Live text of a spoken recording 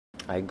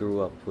I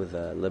grew up with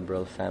a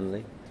liberal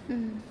family.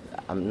 Mm.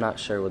 I'm not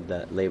sure what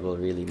that label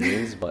really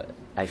means, but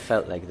I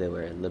felt like they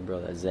were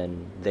liberal, as in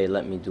they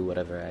let me do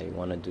whatever I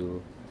want to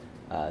do.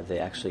 They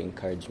actually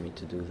encouraged me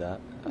to do that.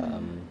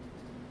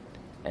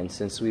 And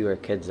since we were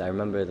kids, I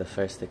remember the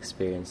first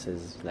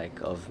experiences like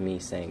of me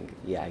saying,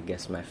 "Yeah, I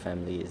guess my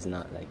family is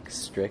not like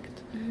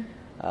strict."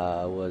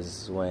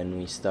 Was when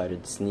we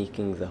started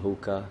sneaking the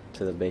hookah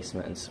to the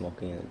basement and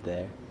smoking it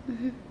there.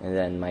 And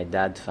then my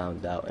dad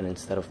found out, and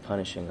instead of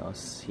punishing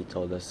us, he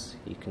told us,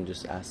 "You can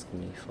just ask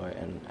me for it,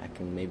 and I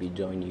can maybe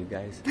join you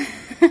guys."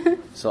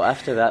 So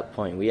after that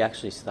point, we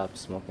actually stopped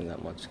smoking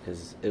that much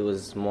because it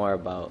was more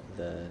about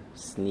the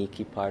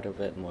sneaky part of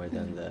it more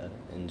than the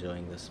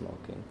enjoying the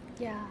smoking.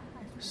 Yeah.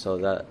 So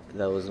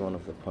that was one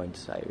of the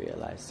points I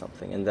realized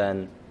something. And then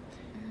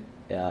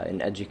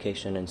in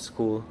education and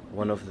school,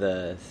 one of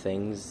the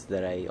things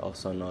that I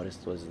also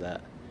noticed was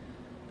that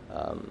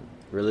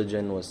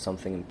religion was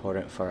something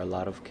important for a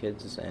lot of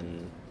kids, and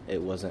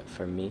it wasn't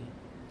for me.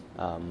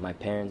 My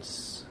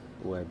parents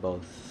were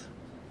both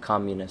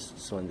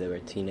communists when they were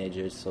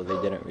teenagers, so they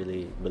didn't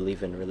really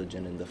believe in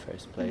religion in the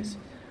first place.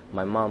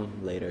 My mom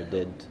later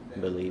did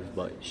believe,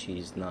 but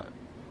she's not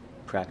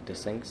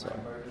practicing, so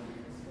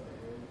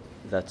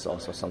that's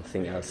also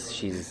something else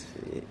she's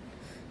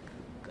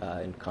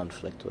in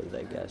conflict with,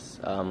 I guess.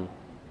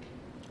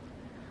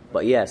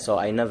 But yeah, so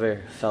I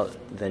never felt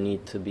the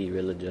need to be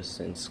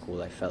religious in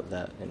school. I felt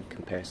that in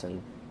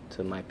comparison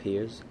to my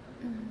peers.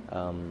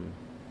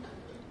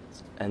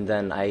 And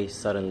then I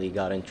suddenly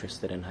got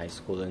interested in high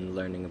school and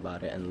learning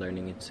about it and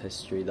learning its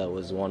history. That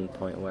was one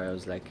point where I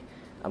was like,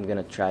 I'm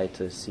going to try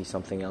to see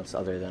something else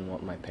other than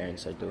what my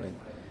parents are doing.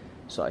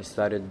 So I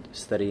started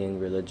studying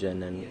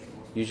religion, and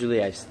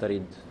usually I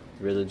studied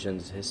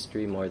religion's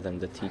history more than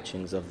the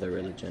teachings of the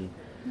religion.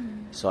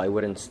 So I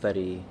wouldn't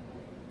study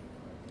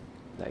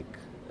like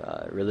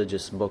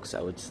religious books.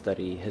 I would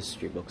study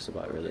history books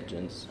about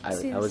religions.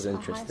 I was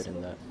interested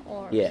in that.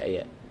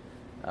 Yeah.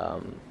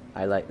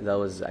 That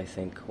was, I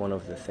think, one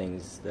of the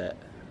things that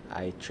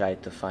I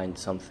tried to find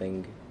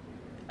something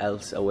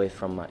else away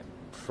from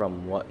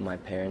what my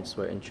parents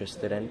were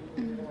interested in.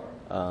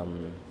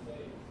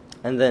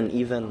 And then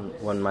even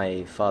when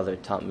my father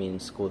taught me in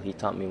school, he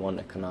taught me one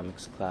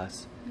economics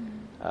class.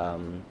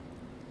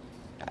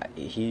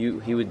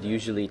 He would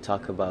usually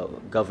talk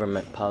about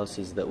government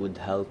policies that would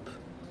help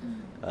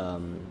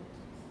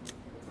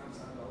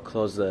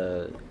close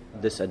the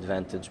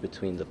disadvantage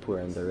between the poor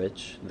and the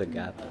rich, the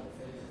gap.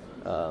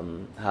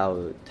 How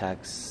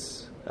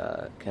tax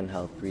can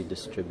help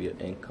redistribute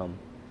income.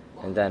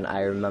 And then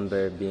I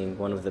remember being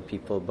one of the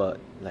people, but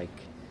like,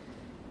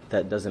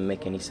 that doesn't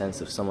make any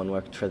sense. If someone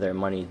worked for their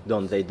money,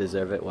 don't they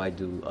deserve it? Why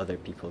do other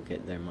people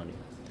get their money?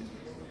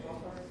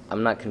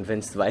 I'm not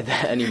convinced by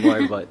that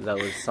anymore, but that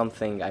was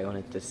something I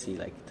wanted to see,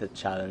 like, to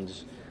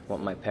challenge what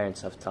my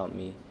parents have taught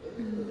me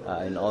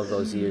in all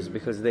those years,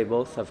 because they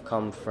both have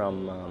come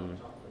from a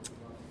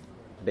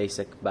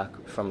basic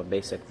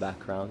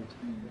background,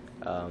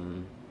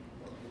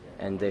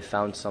 and they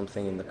found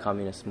something in the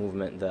communist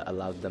movement that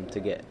allowed them to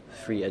get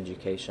free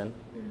education,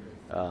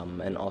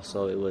 and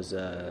also it was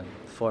a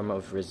form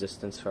of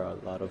resistance for a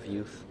lot of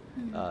youth,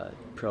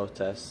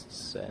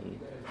 protests, and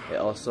it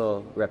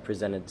also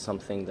represented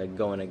something like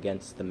going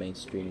against the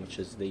mainstream, which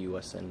is the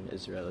U.S. and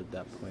Israel at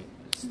that point.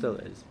 It still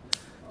is.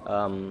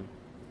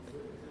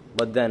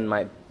 But then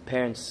my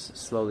parents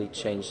slowly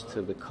changed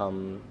to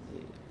become,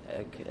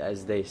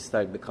 as they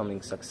started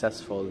becoming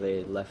successful,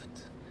 they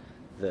left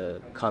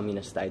the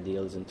communist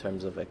ideals in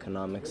terms of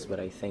economics, but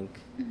I think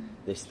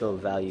they still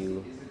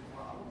value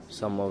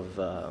some of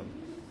the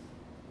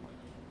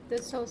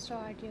social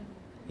ideal.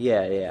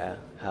 Yeah,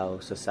 how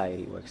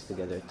society works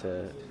together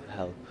to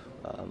help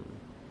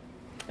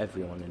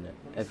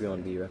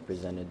everyone be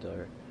represented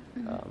or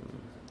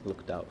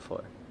looked out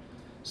for.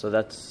 So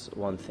that's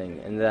one thing.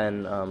 And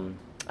then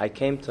I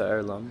came to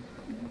Erlam,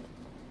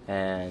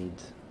 and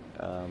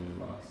I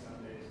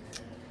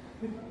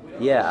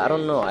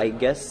don't know, I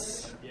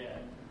guess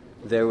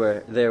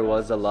there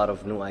was a lot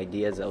of new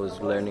ideas. I was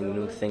learning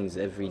new things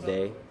every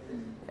day,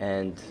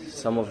 and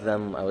some of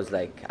them I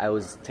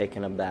was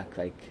taken aback,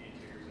 like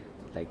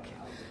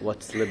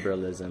what's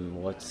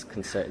liberalism, what's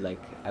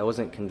I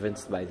wasn't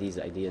convinced by these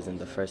ideas in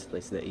the first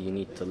place, that you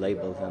need to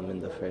label them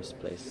in the first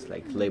place,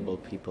 like label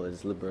people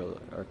as liberal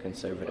or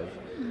conservative,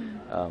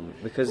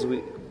 because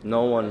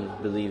no one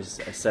believes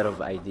a set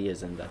of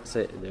ideas and that's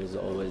it. There's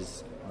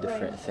always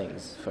different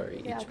things for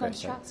each person.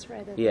 Constructs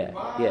rather than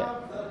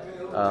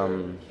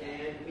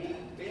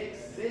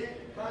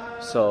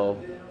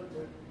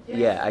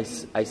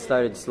I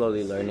started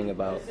slowly learning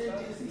about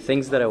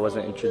things that I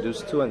wasn't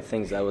introduced to and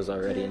things I was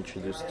already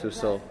introduced to.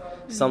 So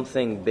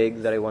something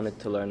big that I wanted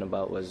to learn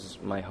about was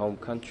my home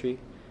country,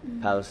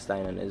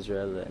 Palestine and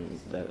Israel, and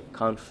the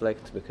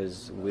conflict,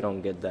 because we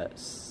don't get that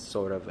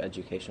sort of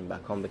education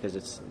back home because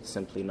it's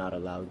simply not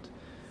allowed.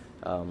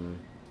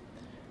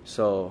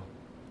 So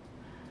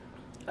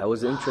I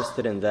was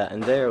interested in that,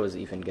 and there I was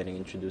even getting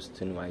introduced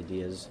to new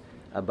ideas.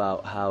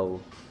 about how,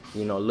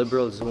 you know,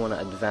 liberals want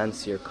to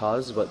advance your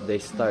cause, but they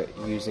start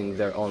using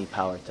their own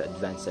power to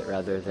advance it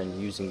rather than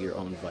using your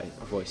own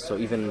voice. So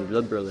even in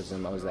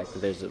liberalism, I was like,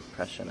 there's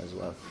oppression as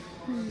well.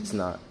 It's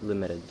not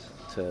limited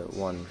to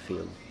one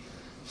field.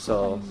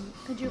 So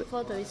could you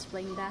further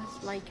explain that,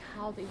 like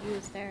how they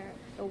use their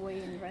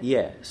way in rhetoric?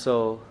 yeah,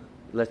 so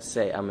let's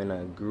say I'm in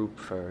a group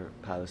for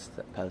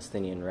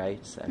Palestinian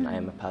rights, and I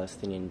am a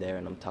Palestinian there,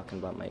 and I'm talking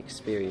about my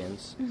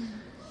experience.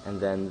 And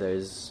then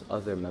there's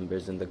other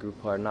members in the group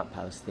who are not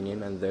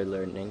Palestinian, and they're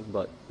learning,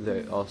 but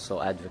they're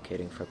also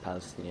advocating for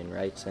Palestinian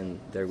rights, and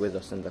they're with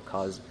us in the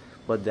cause.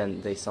 But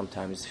then they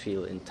sometimes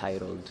feel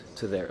entitled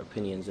to their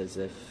opinions, as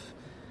if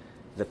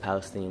the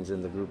Palestinians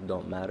in the group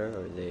don't matter,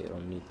 or they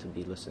don't need to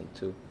be listened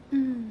to.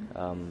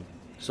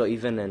 So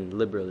even in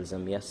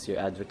liberalism, yes, you're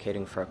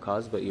advocating for a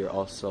cause, but you're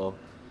also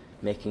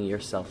making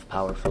yourself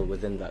powerful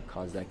within that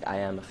cause. Like, I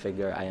am a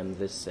figure, I am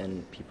this,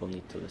 and people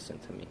need to listen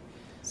to me.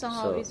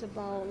 Somehow it's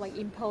about like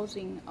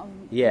imposing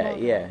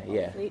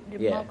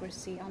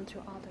democracy onto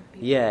other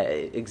people. Yeah,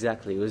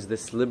 exactly. It was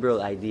this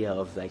liberal idea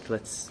of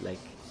let's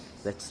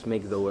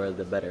make the world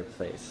a better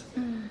place.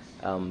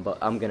 But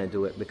I'm gonna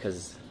do it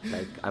because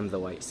I'm the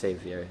white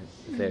savior.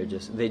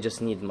 They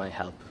just need my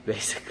help,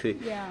 basically.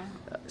 Yeah.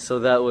 So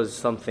that was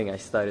something I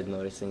started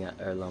noticing at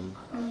Erlam.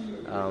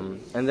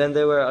 And then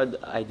there were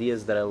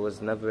ideas that I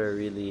was never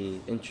really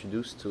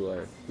introduced to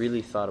or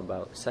really thought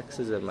about.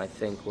 Sexism, I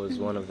think, was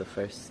one of the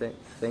first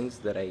things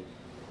that I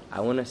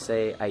want to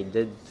say I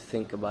did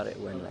think about it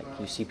when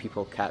you see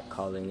people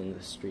catcalling in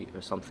the street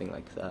or something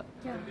like that.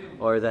 Yeah.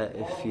 Or that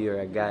if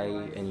you're a guy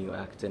and you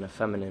act in a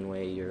feminine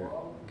way, you're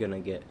gonna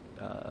get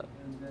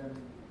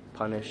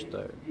punished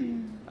or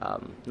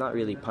not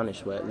really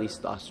punished, but at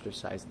least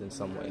ostracized in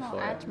some way.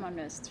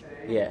 Admonished.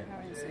 Yeah.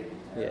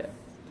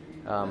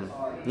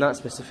 Not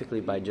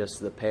specifically by just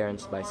the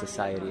parents, by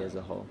society as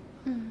a whole.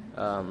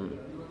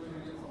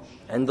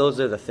 And those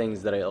are the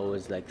things that I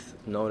always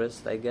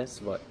noticed, I guess.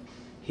 But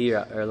here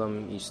at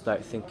Erlam, you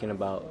start thinking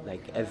about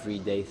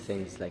everyday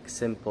things,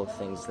 simple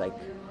things,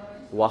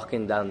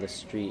 walking down the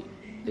street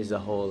is a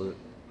whole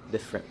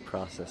different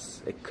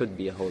process. It could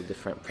be a whole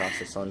different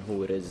process on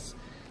who it is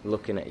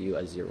looking at you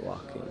as you're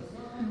walking.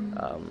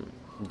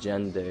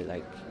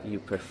 Gender, you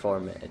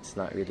perform it. It's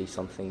not really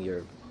something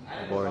you're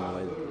born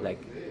with.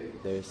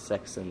 There's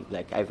sex and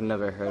I've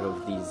never heard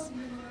of these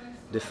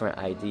different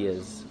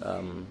ideas.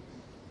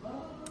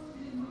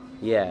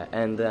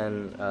 And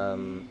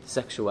then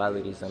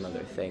sexuality is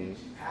another thing.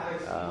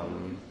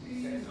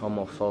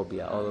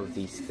 Homophobia, all of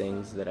these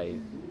things that I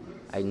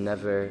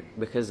never,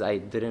 because I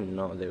didn't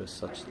know there was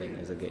such thing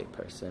as a gay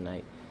person.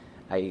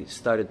 I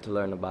started to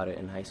learn about it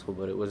in high school,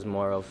 but it was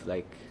more of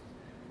a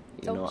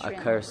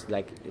curse,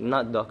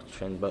 not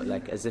doctrine, but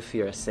as if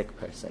you're a sick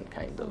person,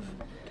 kind of.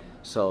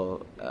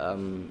 So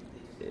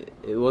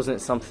it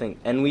wasn't something,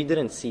 and we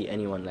didn't see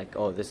anyone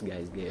oh, this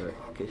guy's gay,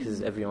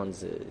 because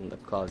everyone's in the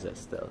closet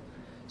still.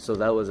 So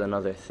that was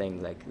another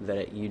thing,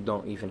 that you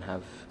don't even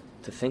have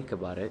to think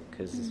about it,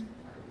 because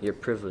you're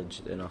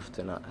privileged enough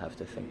to not have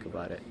to think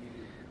about it.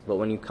 But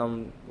when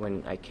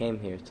I came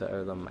here to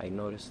Erlam, I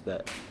noticed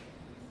that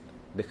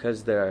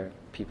because there are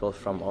people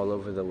from all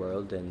over the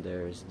world and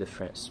there's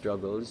different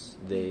struggles,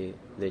 they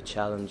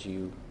challenge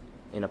you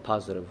in a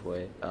positive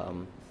way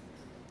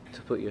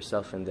to put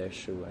yourself in their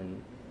shoe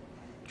and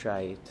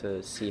try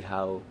to see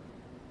how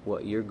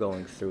what you're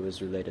going through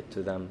is related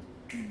to them.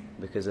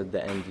 Because at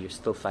the end, you're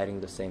still fighting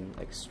the same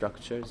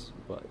structures,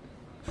 but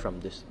from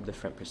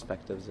different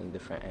perspectives and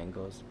different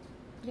angles.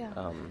 Yeah.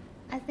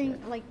 I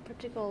think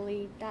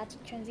particularly that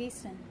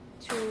transition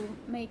to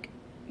make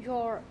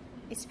your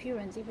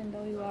experience, even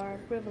though you are a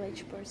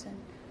privileged person,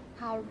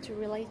 how to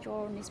relate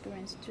your own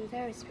experience to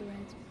their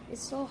experience is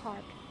so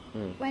hard.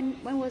 When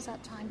was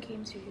that time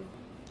came to you?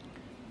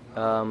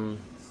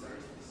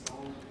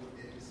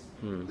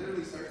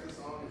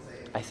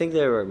 I think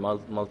there were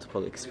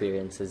multiple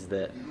experiences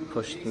that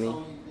pushed me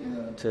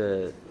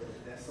to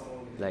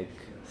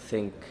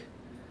think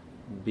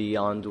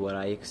beyond what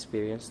I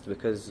experienced,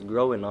 because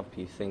growing up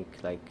you think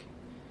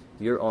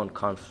your own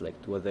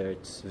conflict, whether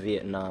it's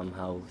Vietnam,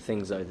 how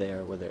things are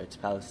there, whether it's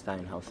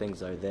Palestine, how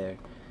things are there,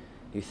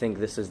 you think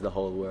this is the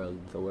whole world.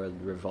 The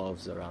world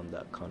revolves around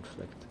that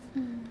conflict.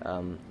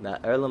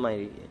 At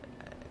Erlam,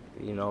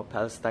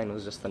 Palestine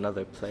was just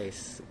another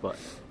place. But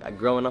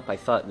growing up, I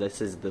thought this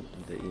is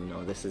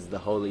this is the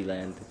Holy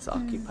Land. It's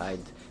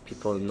occupied.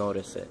 People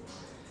notice it.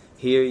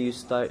 Here, you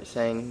start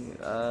saying,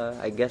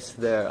 I guess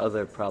there are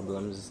other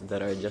problems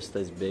that are just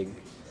as big,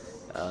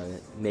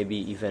 maybe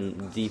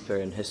even deeper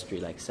in history,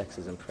 like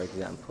sexism, for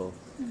example.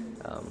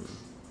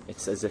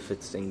 It's as if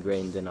it's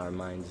ingrained in our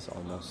minds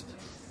almost.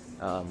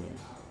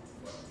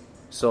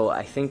 So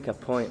I think a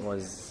point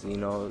was,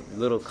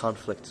 little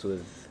conflicts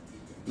with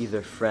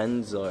either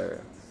friends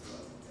or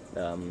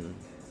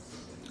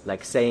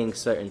saying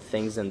certain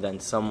things and then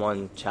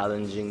someone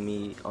challenging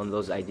me on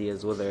those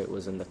ideas, whether it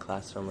was in the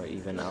classroom or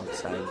even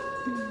outside.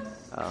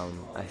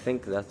 I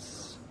think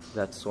that's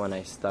when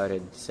I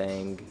started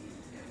saying,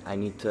 I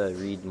need to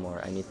read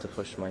more. I need to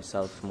push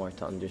myself more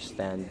to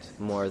understand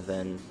more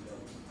than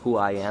who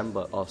I am,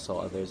 but also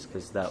others,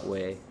 because that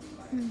way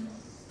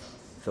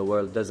the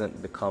world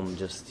doesn't become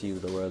just you.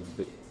 The world,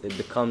 it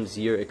becomes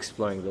you're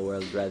exploring the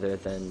world rather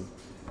than,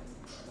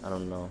 I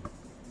don't know.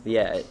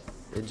 Yeah,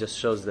 it just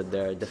shows that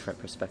there are different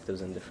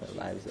perspectives and different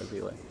lives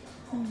everywhere.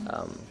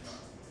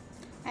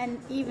 And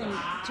even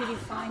to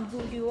define who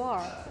you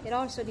are, it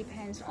also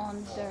depends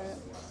on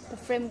the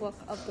framework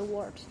of the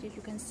world that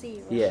you can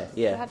see, right? Yeah,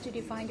 yeah. You have to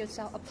define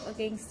yourself up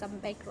against some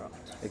background.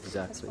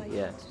 Exactly, That's why you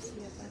yeah. have to see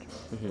a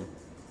background.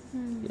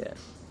 Yeah.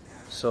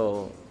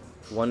 So,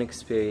 one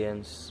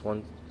experience,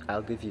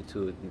 I'll give you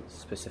two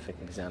specific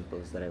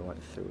examples that I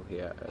went through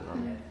here.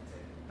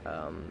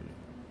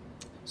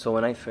 So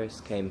when I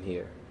first came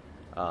here,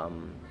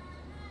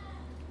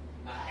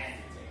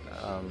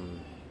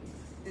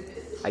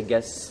 I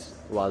guess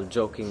while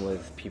joking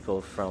with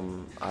people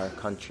from our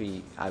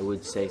country, I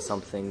would say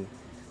something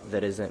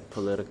that isn't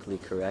politically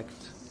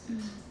correct,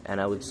 and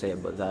I would say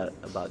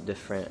about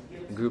different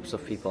groups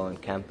of people on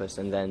campus,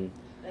 and then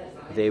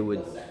they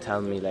would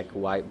tell me like,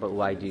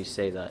 why do you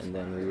say that? And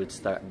then we would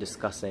start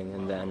discussing,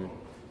 and then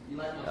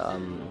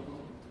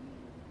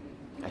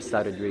I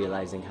started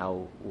realizing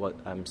how what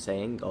I'm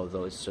saying,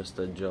 although it's just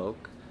a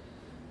joke,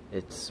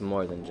 it's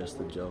more than just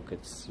a joke.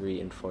 It's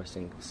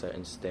reinforcing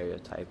certain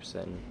stereotypes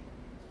and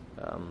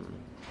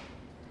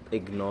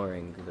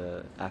ignoring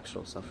the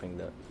actual suffering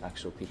that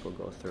actual people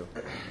go through.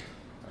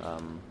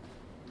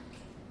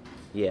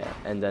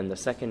 And then the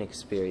second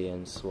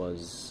experience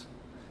was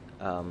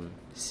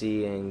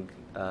seeing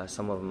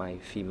some of my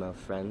female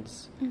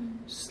friends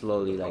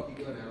slowly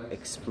like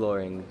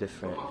exploring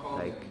different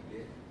like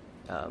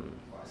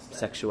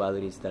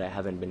sexualities that I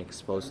haven't been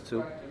exposed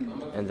to,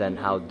 and then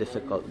how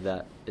difficult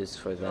that is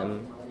for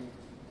them,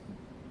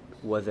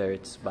 whether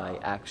it's by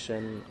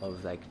action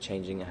of like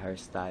changing a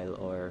hairstyle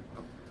or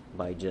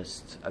by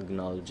just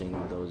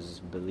acknowledging those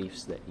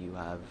beliefs that you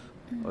have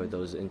or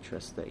those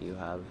interests that you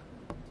have,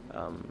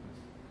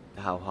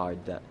 how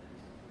hard that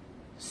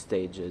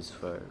stage is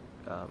for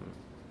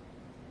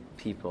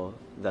people.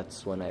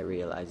 That's when I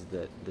realized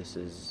that this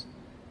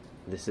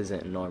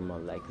isn't normal.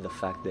 Like the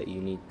fact that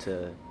you need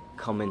to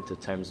come into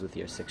terms with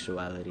your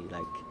sexuality,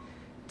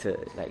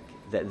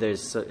 that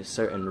there's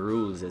certain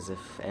rules,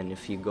 and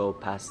if you go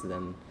past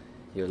them,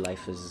 your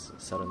life is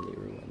suddenly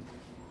ruined,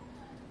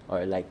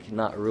 or like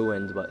not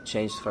ruined but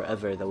changed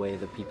forever. The way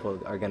the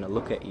people are gonna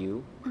look at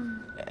you,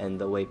 and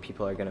the way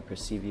people are gonna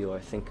perceive you or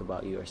think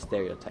about you or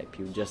stereotype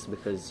you, just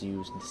because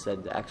you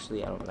said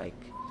actually I don't like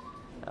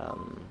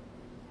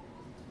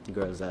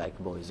girls, I like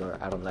boys, or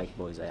I don't like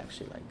boys, I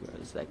actually like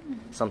girls, like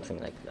something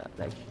like that.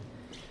 Like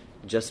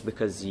just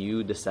because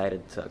you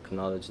decided to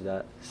acknowledge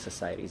that,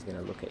 society is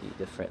gonna look at you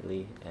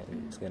differently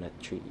and it's gonna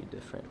treat you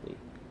differently.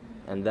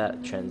 And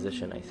that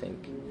transition, I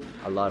think,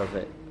 a lot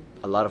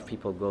of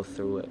people go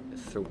through it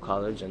through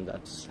college, and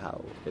that's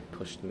how it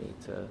pushed me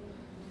to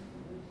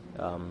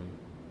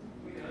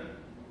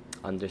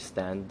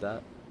understand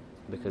that,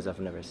 because I've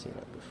never seen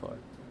it before.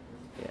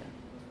 Yeah.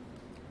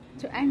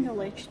 To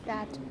acknowledge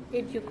that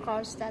if you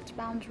cross that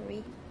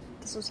boundary,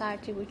 the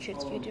society will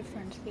treat you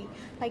differently.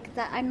 Like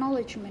that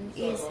acknowledgement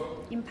is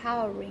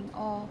empowering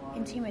or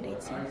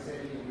intimidating.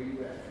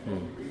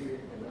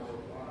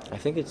 I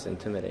think it's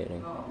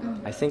intimidating.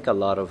 I think a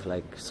lot of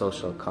like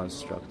social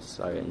constructs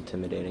are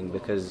intimidating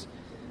because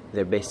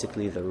they're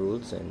basically the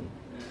rules and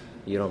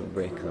you don't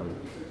break them.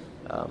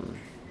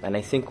 And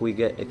I think we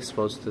get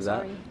exposed to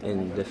that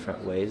in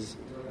different ways,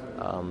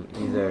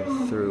 either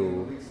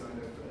through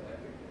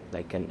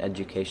like an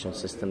education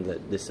system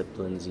that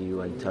disciplines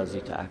you and tells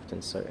you to act in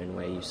a certain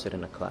way. You sit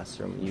in a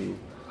classroom, you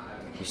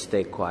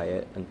stay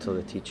quiet until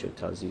the teacher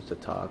tells you to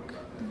talk.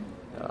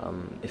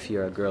 If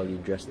you're a girl, you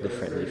dress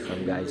differently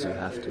from guys. You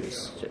have to.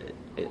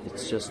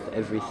 It's just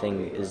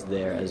everything is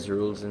there as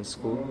rules in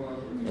school,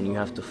 and you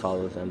have to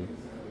follow them.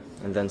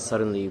 And then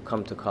suddenly you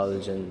come to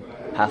college, and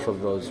half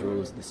of those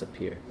rules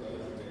disappear.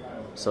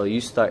 So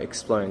you start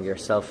exploring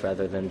yourself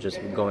rather than just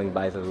going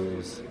by the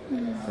rules,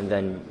 and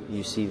then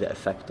you see the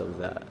effect of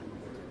that.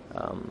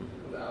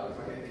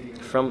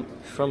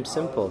 From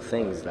simple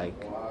things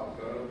like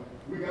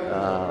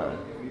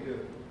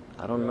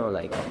I don't know,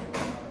 like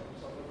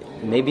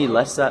maybe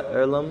less at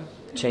Earlham,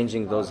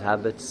 changing those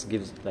habits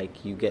gives,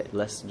 like, you get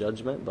less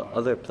judgment, but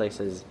other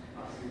places,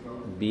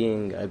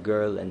 being a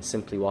girl and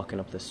simply walking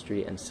up the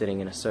street and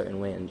sitting in a certain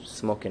way and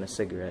smoking a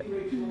cigarette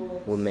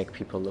will make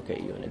people look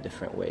at you in a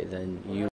different way than you